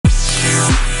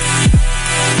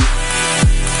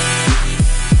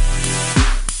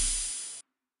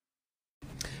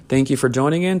Thank you for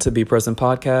joining in to Be Present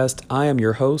Podcast. I am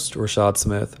your host, Rashad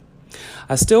Smith.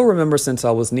 I still remember since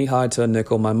I was knee-high to a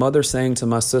nickel, my mother saying to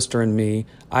my sister and me,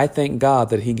 I thank God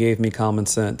that he gave me common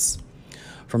sense.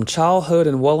 From childhood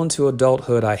and well into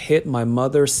adulthood, I hit my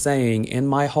mother saying in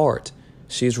my heart,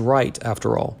 she's right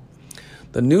after all.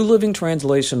 The New Living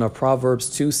Translation of Proverbs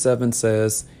 2:7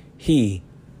 says, He,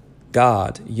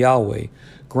 God, Yahweh,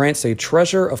 grants a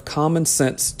treasure of common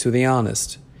sense to the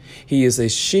honest. He is a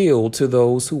shield to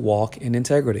those who walk in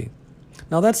integrity.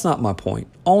 Now, that's not my point,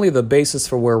 only the basis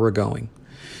for where we're going.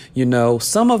 You know,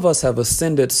 some of us have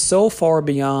ascended so far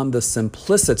beyond the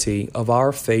simplicity of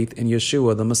our faith in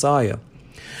Yeshua, the Messiah.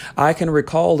 I can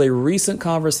recall a recent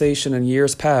conversation in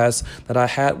years past that I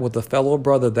had with a fellow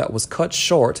brother that was cut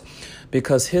short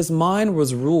because his mind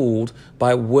was ruled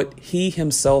by what he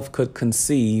himself could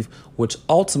conceive, which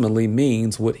ultimately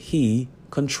means what he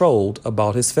controlled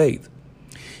about his faith.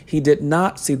 He did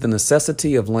not see the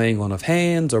necessity of laying on of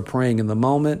hands or praying in the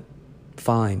moment.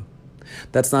 Fine.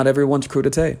 That's not everyone's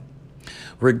crudité.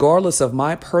 Regardless of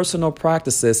my personal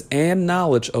practices and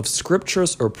knowledge of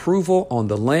Scripture's approval on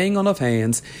the laying on of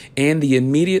hands and the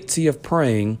immediacy of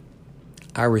praying,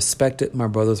 I respected my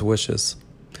brother's wishes.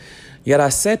 Yet I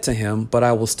said to him, but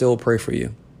I will still pray for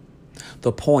you.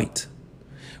 The point: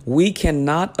 we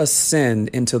cannot ascend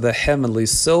into the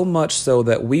heavenlies so much so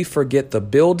that we forget the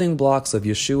building blocks of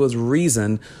Yeshua's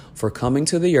reason for coming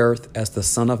to the earth as the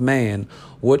Son of Man,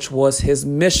 which was his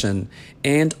mission,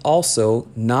 and also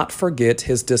not forget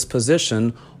his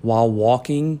disposition while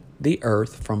walking the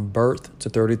earth from birth to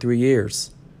 33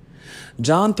 years.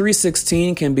 John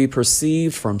 3:16 can be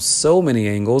perceived from so many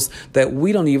angles that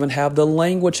we don't even have the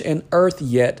language in earth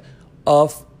yet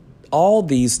of all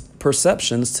these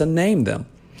perceptions to name them.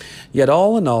 Yet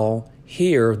all in all,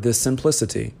 hear this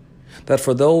simplicity, that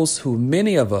for those who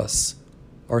many of us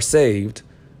are saved,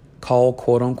 call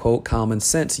quote unquote common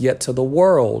sense, yet to the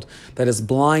world that is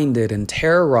blinded and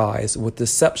terrorized with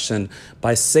deception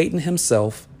by Satan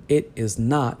himself, it is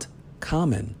not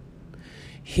common.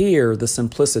 Hear the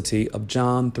simplicity of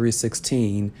John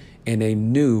 3:16 in a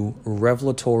new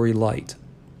revelatory light.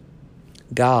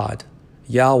 God,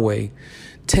 Yahweh,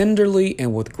 tenderly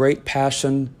and with great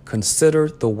passion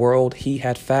considered the world he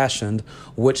had fashioned,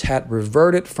 which had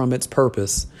reverted from its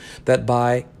purpose, that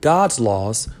by God's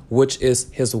laws, which is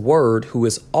his word, who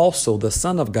is also the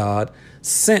Son of God,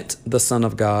 sent the Son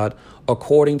of God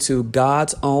according to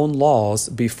God's own laws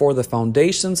before the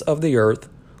foundations of the earth,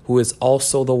 who is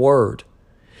also the Word,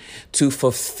 to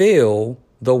fulfill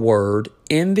the word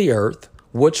in the earth,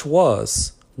 which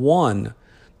was, 1,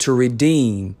 to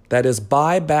redeem, that is,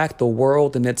 buy back the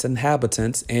world and its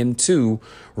inhabitants, and 2,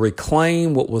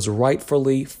 reclaim what was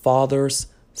rightfully Father's,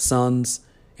 Son's,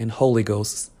 and Holy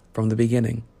Ghost's from the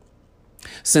beginning.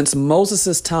 Since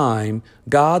Moses' time,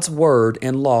 God's word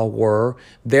and law were,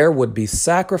 there would be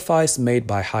sacrifice made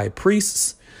by high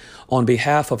priests on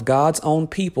behalf of God's own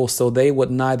people so they would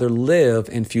neither live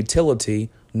in futility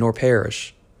nor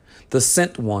perish. The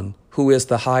sent one, who is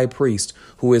the high priest,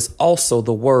 who is also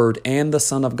the Word and the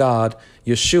Son of God,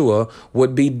 Yeshua,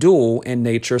 would be dual in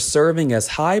nature, serving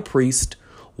as high priest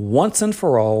once and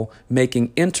for all,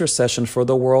 making intercession for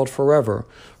the world forever,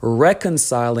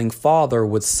 reconciling Father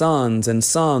with sons and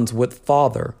sons with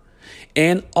Father,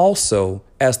 and also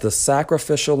as the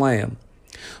sacrificial lamb,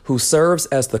 who serves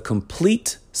as the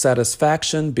complete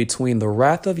satisfaction between the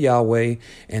wrath of Yahweh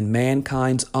and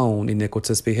mankind's own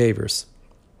iniquitous behaviors.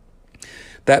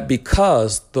 That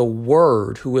because the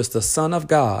Word, who is the Son of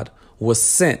God, was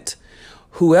sent,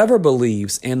 whoever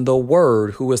believes in the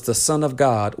Word, who is the Son of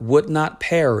God, would not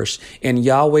perish in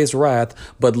Yahweh's wrath,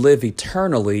 but live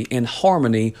eternally in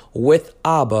harmony with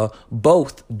Abba,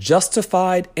 both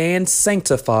justified and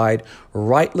sanctified,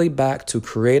 rightly back to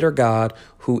Creator God,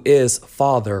 who is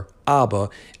Father,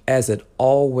 Abba, as it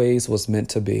always was meant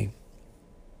to be.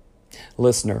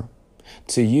 Listener,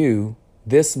 to you,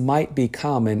 this might be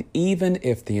common even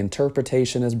if the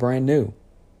interpretation is brand new.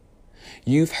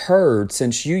 You've heard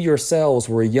since you yourselves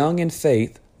were young in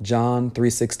faith, John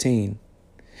 3:16.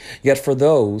 Yet for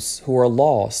those who are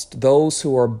lost, those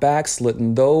who are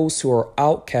backslidden, those who are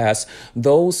outcasts,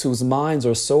 those whose minds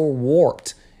are so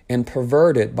warped and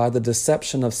perverted by the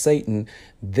deception of Satan,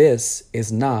 this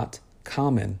is not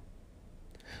common.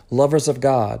 Lovers of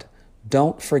God,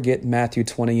 don't forget Matthew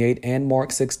 28 and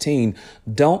Mark 16.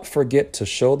 Don't forget to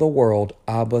show the world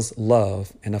Abba's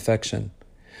love and affection.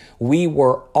 We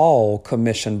were all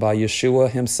commissioned by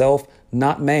Yeshua himself,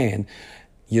 not man.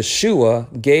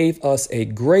 Yeshua gave us a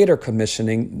greater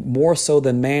commissioning, more so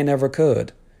than man ever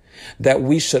could, that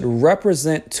we should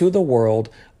represent to the world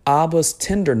Abba's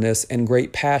tenderness and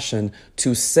great passion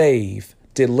to save,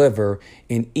 deliver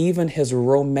in even his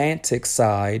romantic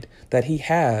side that he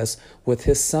has with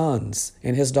his sons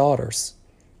and his daughters.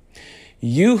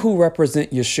 You who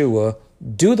represent Yeshua,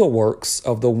 do the works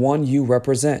of the one you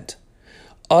represent.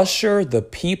 Usher the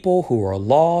people who are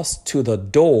lost to the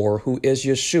door, who is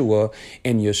Yeshua,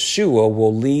 and Yeshua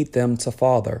will lead them to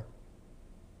Father.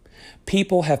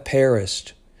 People have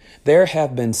perished. There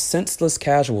have been senseless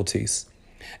casualties.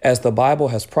 As the Bible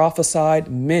has prophesied,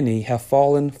 many have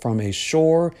fallen from a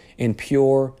sure and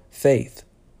pure faith.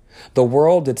 The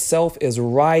world itself is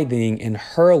writhing and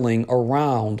hurling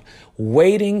around,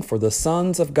 waiting for the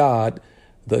sons of God,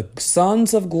 the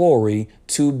sons of glory,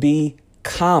 to be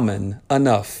common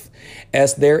enough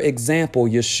as their example,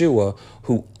 Yeshua,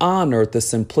 who honored the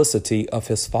simplicity of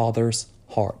his Father's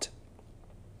heart.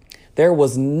 There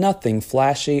was nothing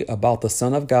flashy about the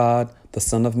Son of God, the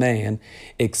Son of Man,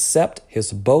 except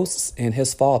his boasts in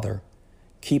his Father.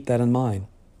 Keep that in mind.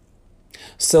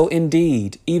 So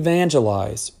indeed,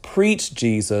 evangelize, preach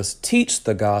Jesus, teach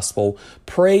the gospel,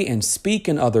 pray and speak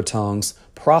in other tongues,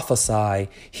 prophesy,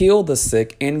 heal the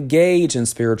sick, engage in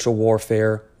spiritual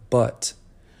warfare, but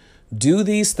do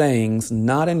these things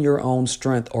not in your own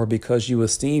strength or because you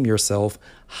esteem yourself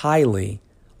highly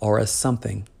or as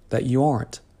something that you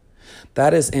aren't.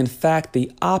 That is, in fact,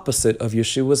 the opposite of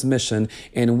Yeshua's mission,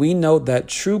 and we know that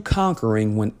true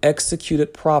conquering, when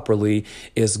executed properly,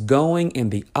 is going in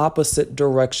the opposite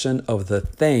direction of the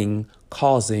thing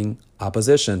causing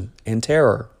opposition and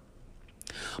terror.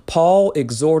 Paul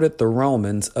exhorted the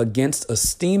Romans against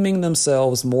esteeming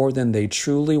themselves more than they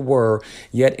truly were,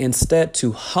 yet instead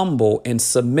to humble and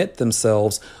submit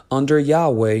themselves under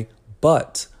Yahweh,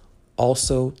 but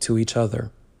also to each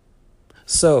other.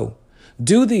 So,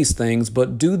 do these things,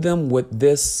 but do them with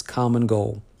this common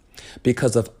goal.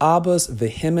 Because of Abba's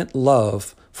vehement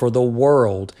love for the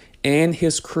world and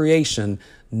his creation,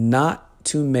 not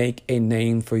to make a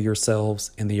name for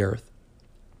yourselves in the earth.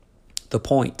 The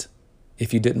point,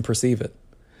 if you didn't perceive it,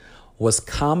 was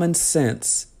common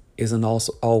sense isn't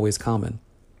also always common,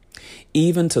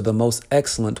 even to the most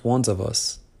excellent ones of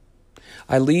us.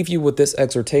 I leave you with this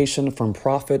exhortation from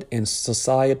prophet and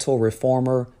societal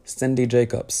reformer Cindy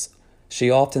Jacobs. She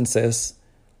often says,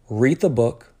 read the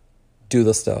book, do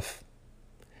the stuff.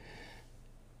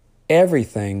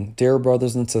 Everything, dear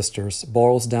brothers and sisters,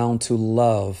 boils down to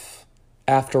love.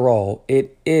 After all,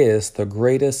 it is the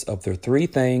greatest of the three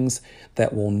things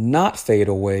that will not fade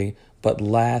away, but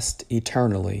last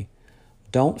eternally.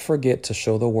 Don't forget to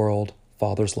show the world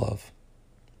Father's love.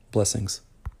 Blessings.